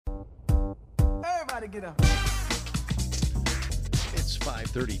Everybody get up. It's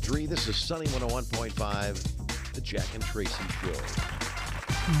 5:33. This is Sunny 101.5, the Jack and Traci Show.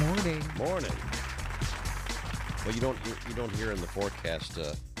 Morning. Morning. Well, you don't hear in the forecast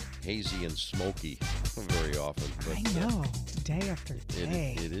hazy and smoky very often. But, I know. Day after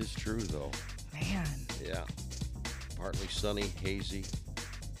day. It is true, though. Man. Yeah. Partly sunny, hazy.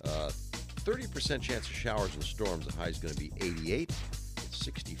 30% chance of showers and storms. The high is going to be 88. It's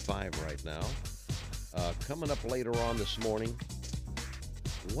 65 right now. Coming up later on this morning,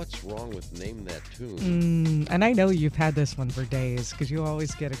 what's wrong with Name That Tune? And I know you've had this one for days because you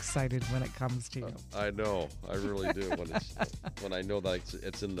always get excited when it comes to you. I know. I really do. When I know that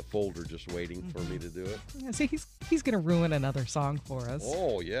it's in the folder just waiting for me to do it. Yeah, see, he's going to ruin another song for us.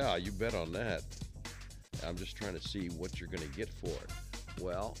 Oh, yeah. You bet on that. I'm just trying to see what you're going to get for it.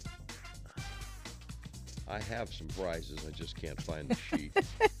 Well, I have some prizes. I just can't find the sheet.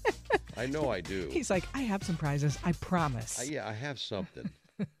 I know I do. He's like, I have some prizes. I promise. Yeah, I have something.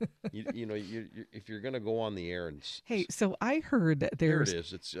 you know, if you're going to go on the air and... Hey, so I heard that there's... Here it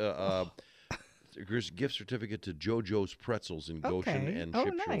is. It's a gift certificate to JoJo's Pretzels in Goshen and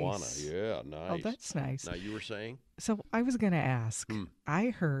Shipshawana. Nice. Yeah, nice. Oh, that's nice. Now, you were saying? So I was going to ask. I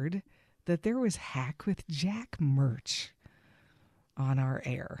heard that there was Hack with Jack merch on our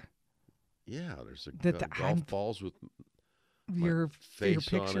air. Yeah, there's golf balls with your face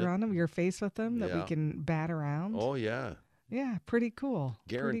picture on them, your face with them that we Yeah. can bat around. Oh, yeah. Yeah, pretty cool.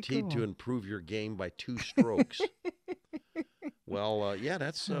 Guaranteed to improve your game by 2 strokes. Well, yeah,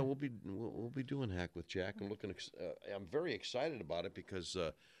 that's we'll be doing Hack with Jack and looking. I'm very excited about it because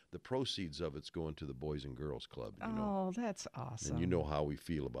the proceeds of it's going to the Boys and Girls Club. You know? That's awesome. And you know how we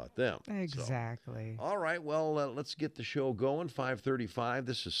feel about them. Exactly. So. All right, well, let's get the show going. 5:35.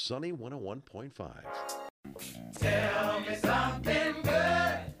 This is Sunny 101.5. Tell me something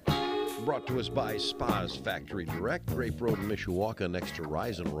good. Brought to us by Spa's Factory Direct, Grape Road in Mishawaka next to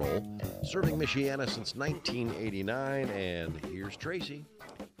Rise and Roll. Serving Michiana since 1989. And here's Traci.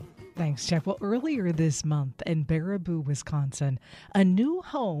 Thanks, Jeff. Well, earlier this month in Baraboo, Wisconsin, a new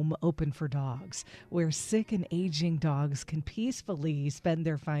home opened for dogs where sick and aging dogs can peacefully spend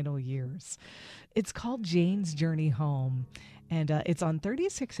their final years. It's called Jane's Journey Home, and it's on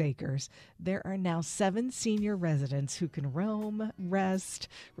 36 acres. There are now 7 senior residents who can roam, rest,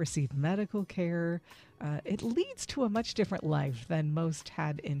 receive medical care. It leads to a much different life than most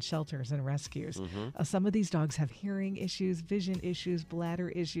had in shelters and rescues. Some of these dogs have hearing issues, vision issues, bladder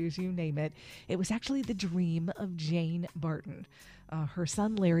issues, you name it. It was actually the dream of Jane Barton. Her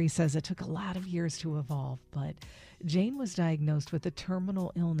son Larry says it took a lot of years to evolve, but Jane was diagnosed with a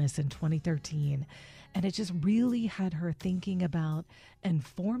terminal illness in 2013, and it just really had her thinking about and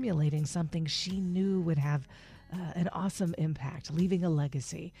formulating something she knew would have an awesome impact, leaving a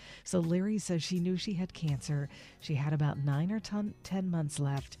legacy. So Larry says she knew she had cancer. She had about 9 or 10 months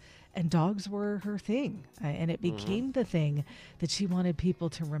left, and dogs were her thing. And it became the thing that she wanted people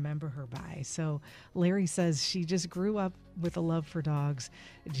to remember her by. So Larry says she just grew up with a love for dogs.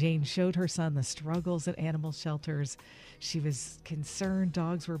 Jane showed her son the struggles at animal shelters. She was concerned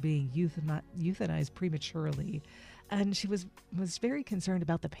dogs were being euthanized prematurely. And she was very concerned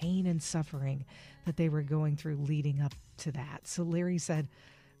about the pain and suffering that they were going through leading up to that. So Larry said,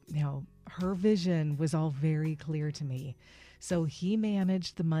 her vision was all very clear to me. So he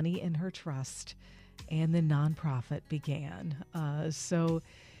managed the money in her trust, and the nonprofit began.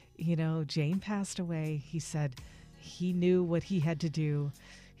 Jane passed away. He said he knew what he had to do.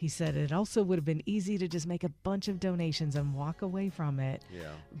 He said it also would have been easy to just make a bunch of donations and walk away from it.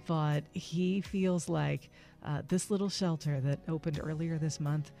 Yeah. But he feels like this little shelter that opened earlier this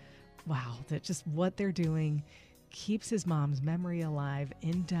month, wow, that just what they're doing keeps his mom's memory alive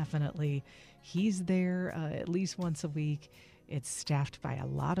indefinitely. He's there at least once a week. It's staffed by a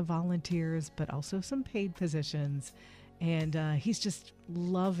lot of volunteers, but also some paid positions. And he's just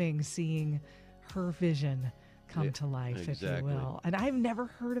loving seeing her vision come to life, if you will. And I've never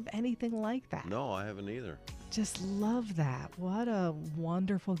heard of anything like that. No, I haven't either. Just love that. What a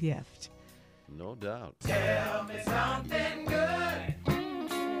wonderful gift. No doubt. Tell me something good.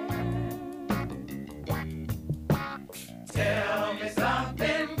 Tell me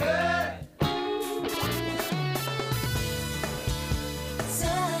something good.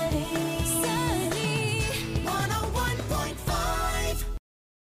 Sunny 101.5.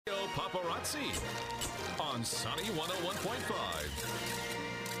 Paparazzi on Sunny 101.5.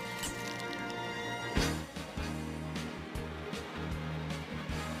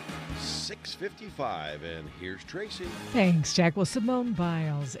 6:55, and here's Tracy. Thanks, Jack. Well, Simone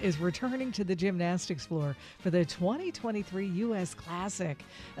Biles is returning to the gymnastics floor for the 2023 U.S. Classic.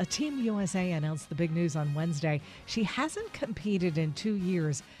 Team USA announced the big news on Wednesday. She hasn't competed in 2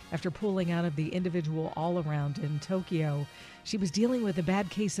 years after pulling out of the individual all-around in Tokyo. She was dealing with a bad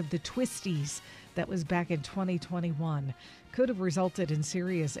case of the twisties that was back in 2021. Could have resulted in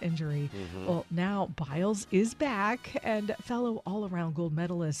serious injury. Well, now Biles is back, and fellow all-around gold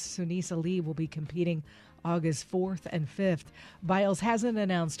medalist Sunisa Lee will be competing August 4th and 5th. Biles hasn't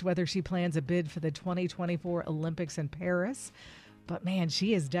announced whether she plans a bid for the 2024 Olympics in Paris. But man,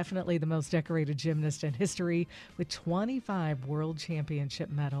 she is definitely the most decorated gymnast in history with 25 world championship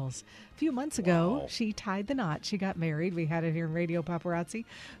medals. A few months ago, she tied the knot. She got married. We had it here in Radio Paparazzi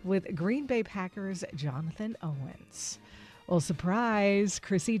with Green Bay Packers' Jonathan Owens. Well, surprise,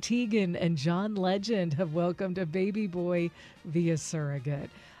 Chrissy Teigen and John Legend have welcomed a baby boy via surrogate.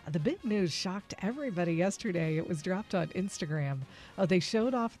 The big news shocked everybody yesterday. It was dropped on Instagram. They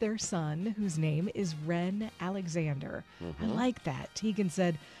showed off their son, whose name is Ren Alexander. I like that. Teigen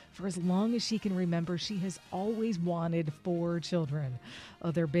said, for as long as she can remember, she has always wanted 4 children.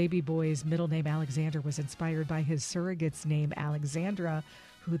 Their baby boy's middle name, Alexander, was inspired by his surrogate's name, Alexandra,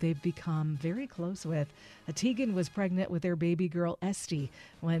 who they've become very close with. Teigen was pregnant with their baby girl, Esty,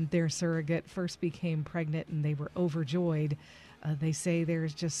 when their surrogate first became pregnant, and they were overjoyed. They say they're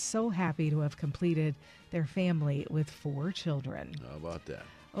just so happy to have completed their family with 4 children. How about that?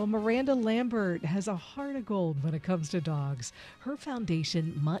 Oh, Miranda Lambert has a heart of gold when it comes to dogs. Her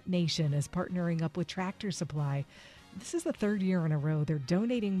foundation, Mutt Nation, is partnering up with Tractor Supply. This is the 3rd year in a row they're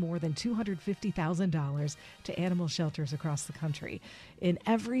donating more than $250,000 to animal shelters across the country. In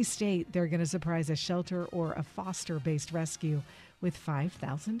every state, they're going to surprise a shelter or a foster-based rescue with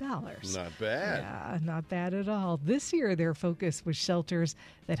 $5,000. Not bad. Yeah, not bad at all. This year, their focus was shelters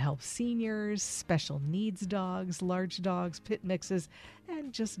that help seniors, special needs dogs, large dogs, pit mixes,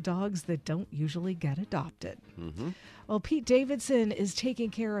 and just dogs that don't usually get adopted. Well, Pete Davidson is taking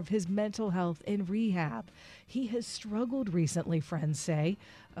care of his mental health in rehab. He has struggled recently, friends say.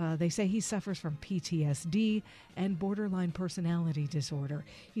 They say he suffers from PTSD and borderline personality disorder.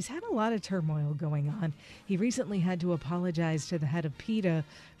 He's had a lot of turmoil going on. He recently had to apologize to the head of PETA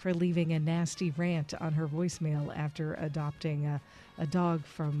for leaving a nasty rant on her voicemail after adopting a dog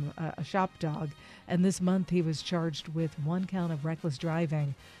from a shop dog. And this month he was charged with 1 count of reckless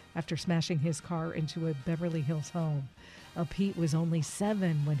driving after smashing his car into a Beverly Hills home. Pete was only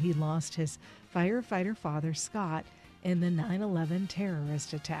 7 when he lost his firefighter father, Scott, in the 9/11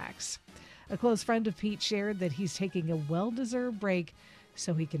 terrorist attacks. A close friend of Pete shared that he's taking a well-deserved break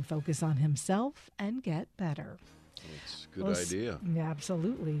so he can focus on himself and get better. It's a good idea. Yeah,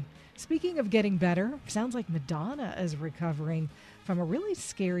 absolutely. Speaking of getting better, sounds like Madonna is recovering from a really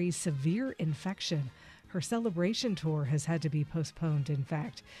scary, severe infection. Her celebration tour has had to be postponed, in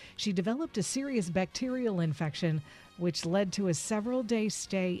fact. She developed a serious bacterial infection, which led to a several-day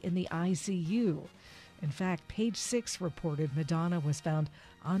stay in the ICU. In fact, Page 6 reported Madonna was found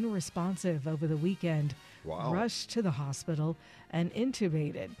unresponsive over the weekend, rushed to the hospital, and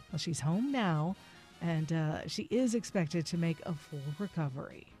intubated. Well, she's home now, and she is expected to make a full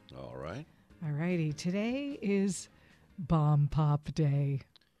recovery. All right. All righty. Today is Bomb Pop Day.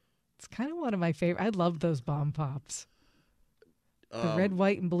 It's kind of one of my favorite. I love those bomb pops. The red,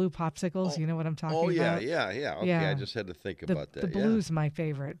 white, and blue popsicles. You know what I'm talking about? Yeah. Okay, Yeah. I just had to think about that. The blue's my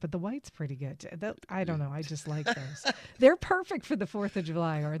favorite, but the white's pretty good. I don't know. I just like those. They're perfect for the 4th of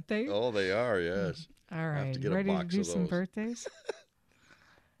July, aren't they? Oh, they are, yes. All I have right. to get You a ready to box do of some those. birthdays?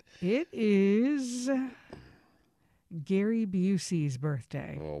 It is Gary Busey's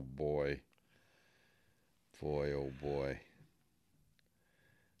birthday. Oh, boy. Boy, oh, boy.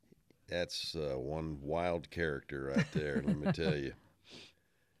 That's one wild character right there, let me tell you.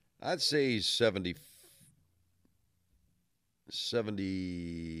 I'd say he's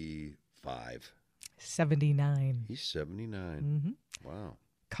 75. 79. He's 79. Mm-hmm. Wow.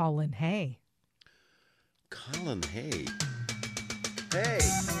 Colin Hay. Colin Hay. Hey!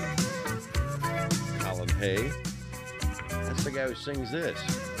 Colin Hay. That's the guy who sings this,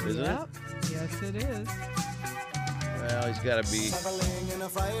 isn't Yep. Yes, it is. it? Well, he's got to be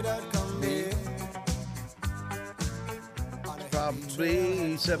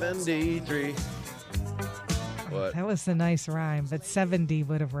probably 73. What? That was a nice rhyme, but 70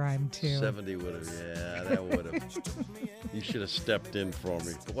 would have rhymed too. 70 would have, yeah, that would have. You should have stepped in for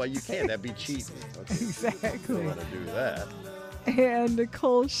me. Well, you can't, that'd be cheating. Okay. Exactly. Don't want to do that. And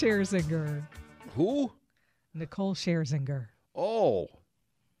Nicole Scherzinger. Who? Nicole Scherzinger. Oh,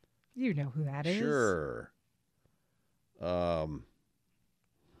 You know who that is. sure.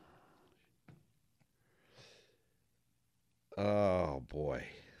 Oh, boy.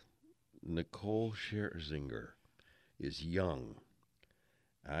 Nicole Scherzinger is young.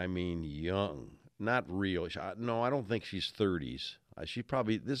 I mean, young. Not real. No, I don't think she's 30s.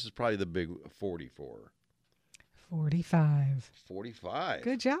 This is probably the big 40 for her. 45. 45.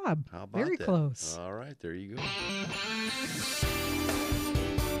 Good job. How about Very that? close. All right, there you go.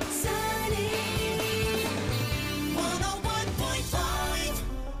 Sunny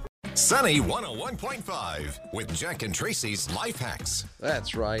 101.5. Sunny 101.5 with Jack and Tracy's Life Hacks.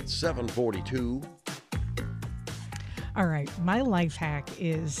 That's right, 742. All right. My life hack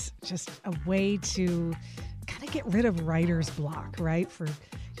is just a way to kind of get rid of writer's block, right? For,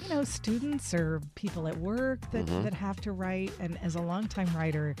 students or people at work that have to write. And as a longtime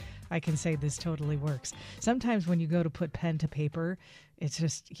writer, I can say this totally works. Sometimes when you go to put pen to paper, it's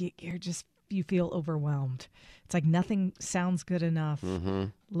just, you feel overwhelmed. It's like nothing sounds good enough,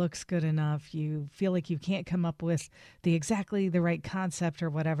 looks good enough. You feel like you can't come up with exactly the right concept or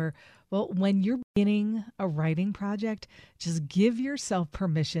whatever. Well, when you're beginning a writing project, just give yourself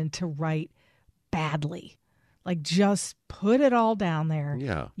permission to write badly. Like, just put it all down there.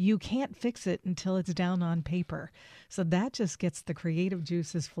 Yeah. You can't fix it until it's down on paper. So that just gets the creative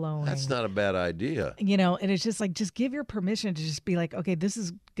juices flowing. That's not a bad idea. And it's just like, just give your permission to just be like, okay, this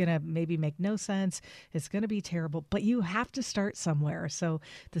is going to maybe make no sense. It's going to be terrible, but you have to start somewhere. So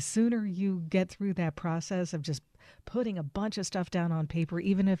the sooner you get through that process of just putting a bunch of stuff down on paper,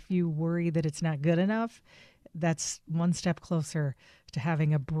 even if you worry that it's not good enough, that's one step closer to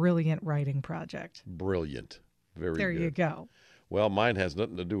having a brilliant writing project. Brilliant. Very There good. you go. Well, mine has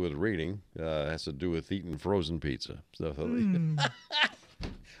nothing to do with reading. It has to do with eating frozen pizza. So,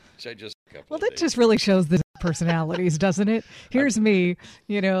 which I just Well, that just really shows the personalities, doesn't it? Here's me,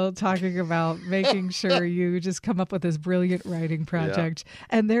 talking about making sure you just come up with this brilliant writing project.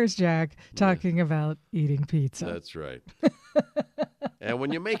 And there's Jack talking about eating pizza. That's right. And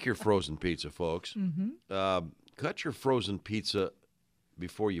when you make your frozen pizza, folks, cut your frozen pizza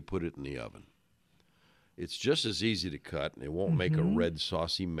before you put it in the oven. It's just as easy to cut, and it won't make a red,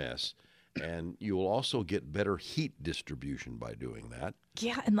 saucy mess. And you will also get better heat distribution by doing that.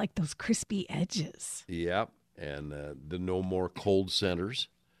 Yeah, and like those crispy edges. Yep, and the no more cold centers.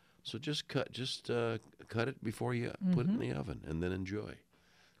 So just cut it before you put it in the oven, and then enjoy.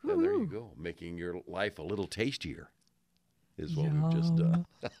 And there you go, making your life a little tastier is what we've just done.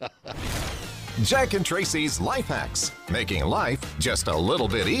 Jack and Tracy's Life Hacks, making life just a little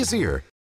bit easier.